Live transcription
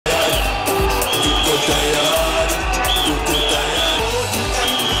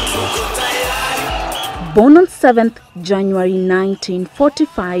Born on 7th January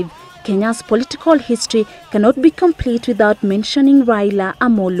 1945, Kenya's political history cannot be complete without mentioning Raila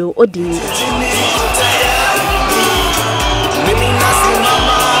Amollo Odinga.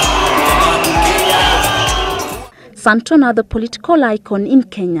 Son to another political icon in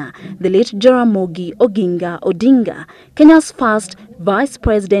Kenya, the late Jaramogi Oginga Odinga, Kenya's first vice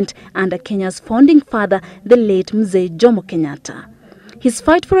president, and Kenya's founding father, the late Mzee Jomo Kenyatta. His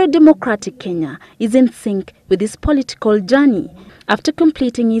fight for a democratic Kenya is in sync with his political journey. After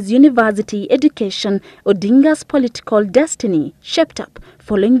completing his university education, Odinga's political destiny shaped up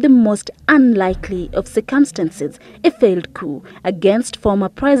following the most unlikely of circumstances, a failed coup against former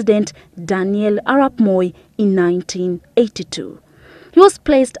President Daniel Arap Moi in 1982. He was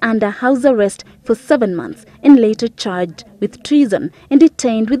placed under house arrest for 7 months and later charged with treason and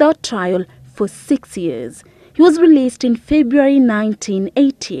detained without trial for 6 years. He was released in February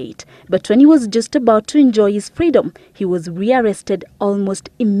 1988, but when he was just about to enjoy his freedom, he was rearrested almost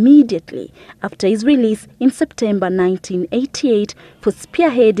immediately after his release in September 1988 for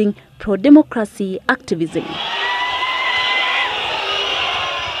spearheading pro-democracy activism.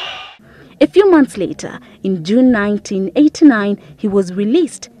 A few months later, in June 1989, he was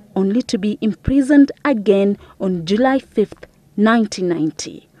released, only to be imprisoned again on July 5,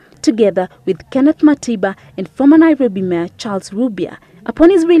 1990. Together with Kenneth Matiba and former Nairobi Mayor Charles Rubia. Upon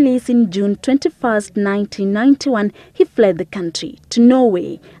his release in June 21, 1991, he fled the country to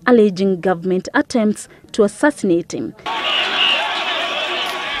Norway, alleging government attempts to assassinate him.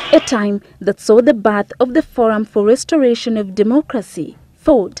 A time that saw the birth of the Forum for Restoration of Democracy,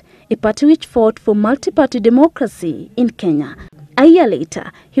 FORD, a party which fought for multi-party democracy in Kenya. A year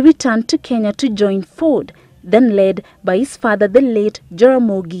later, he returned to Kenya to join FORD, then led by his father, the late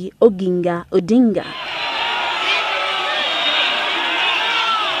Jaramogi Oginga Odinga.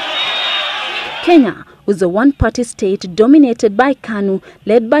 Kenya was a one-party state dominated by KANU,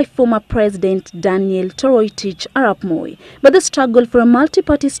 led by former President Daniel Toroitich Arap Moi. But the struggle for a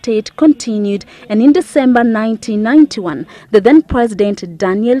multi-party state continued, and in December 1991, the then President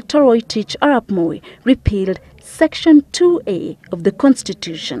Daniel Toroitich Arap Moi repealed Section 2A of the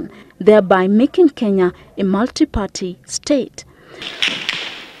Constitution, thereby making Kenya a multi-party state.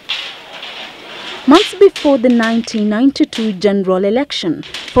 Months before the 1992 general election,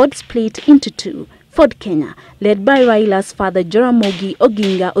 FORD split into two: FORD Kenya, led by Raila's father Jaramogi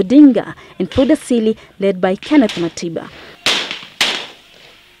Oginga Odinga, and FORD Asili, led by Kenneth Matiba.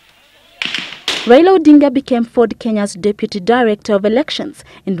 Raila Odinga became FORD Kenya's Deputy Director of Elections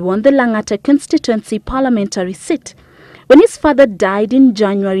and won the Lang'ata constituency parliamentary seat. When his father died in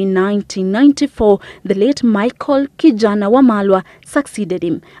January 1994, the late Michael Kijana Wamalwa succeeded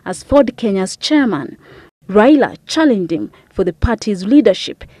him as FORD Kenya's chairman. Raila challenged him for the party's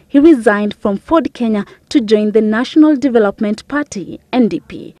leadership. He resigned from FORD Kenya to join the National Development Party,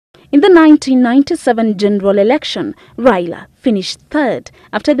 NDP. In the 1997 general election, Raila finished third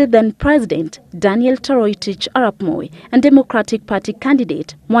after the then President Daniel Toroitich Arap Moi and Democratic Party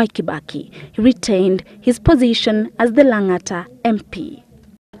candidate Mwai Kibaki. He retained his position as the Lang'ata MP.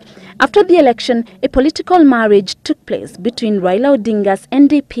 After the election, a political marriage took place between Raila Odinga's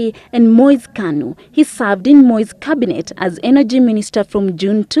NDP and Moi's KANU. He served in Moi's cabinet as Energy Minister from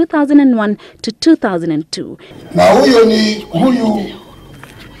June 2001 to 2002. Na huyu ni huyu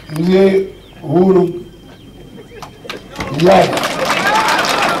Mzee Uhuru.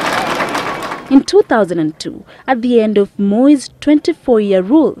 In 2002, at the end of Moi's 24-year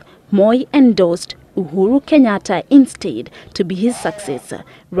rule, Moi endorsed Uhuru Kenyatta instead to be his successor.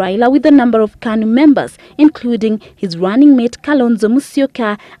 Raila, with a number of KANU members, including his running mate Kalonzo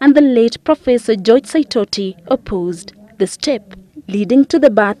Musyoka and the late Professor George Saitoti, opposed the step, leading to the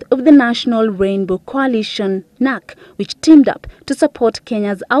birth of the National Rainbow Coalition, NAC, which teamed up to support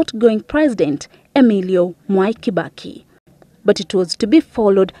Kenya's outgoing president, Emilio Mwai Kibaki. But it was to be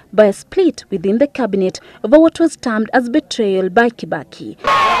followed by a split within the cabinet over what was termed as betrayal by Kibaki.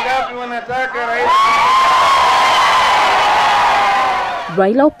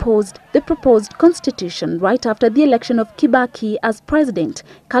 Raila opposed the proposed constitution right after the election of Kibaki as president,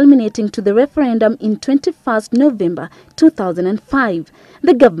 culminating to the referendum in 21st November 2005.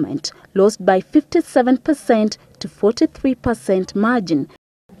 The government lost by 57% to 43% margin.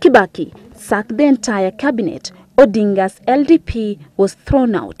 Kibaki sacked the entire cabinet. Odinga's LDP was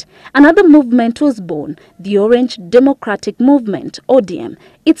thrown out. Another movement was born, the Orange Democratic Movement, ODM,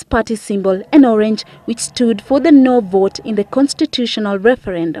 its party symbol an orange, which stood for the no vote in the constitutional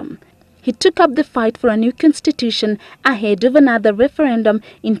referendum. He took up the fight for a new constitution ahead of another referendum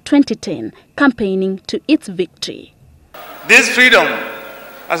in 2010, campaigning to its victory. This freedom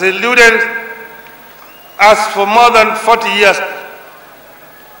has eluded us for more than 40 years.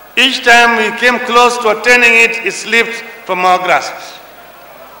 Each time we came close to attaining it, it slipped from our grasp.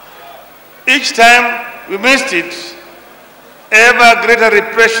 Each time we missed it, ever greater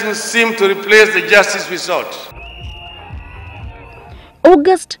repression seemed to replace the justice we sought.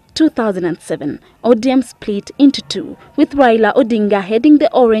 August 2007, ODM split into two, with Raila Odinga heading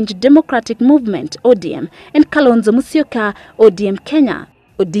the Orange Democratic Movement, ODM, and Kalonzo Musyoka, ODM Kenya.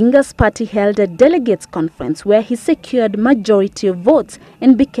 Odinga's party held a delegates conference where he secured majority of votes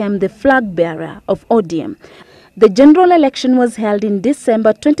and became the flag bearer of ODM. The general election was held in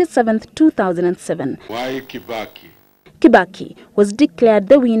December 27, 2007. Why Kibaki? Kibaki was declared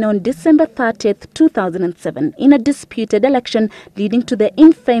the winner on December 30, 2007 in a disputed election leading to the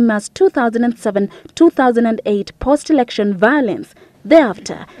infamous 2007-2008 post-election violence.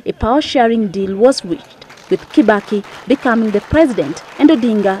 Thereafter, a power-sharing deal was reached, with Kibaki becoming the president and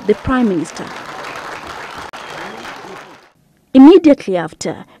Odinga the prime minister. Immediately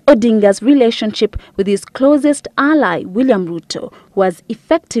after, Odinga's relationship with his closest ally, William Ruto, who has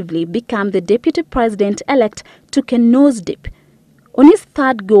effectively become the deputy president-elect, took a nose-dip. On his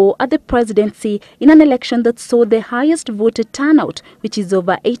third go at the presidency in an election that saw the highest voter turnout, which is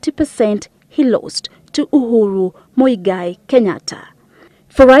over 80%, he lost to Uhuru Muigai Kenyatta.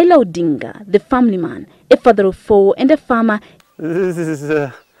 For Raila Odinga, the family man, a father of four and a farmer, this is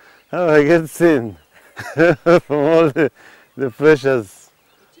how I get thin from all the pressures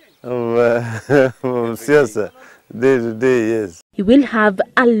of siasa day to day, yes. He will have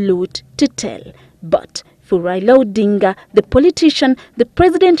a lot to tell. But for Raila Odinga, the politician, the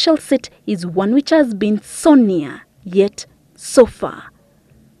presidential seat is one which has been so near, yet so far.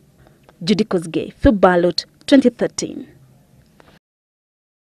 Judy Kosgei for Ballot 2013.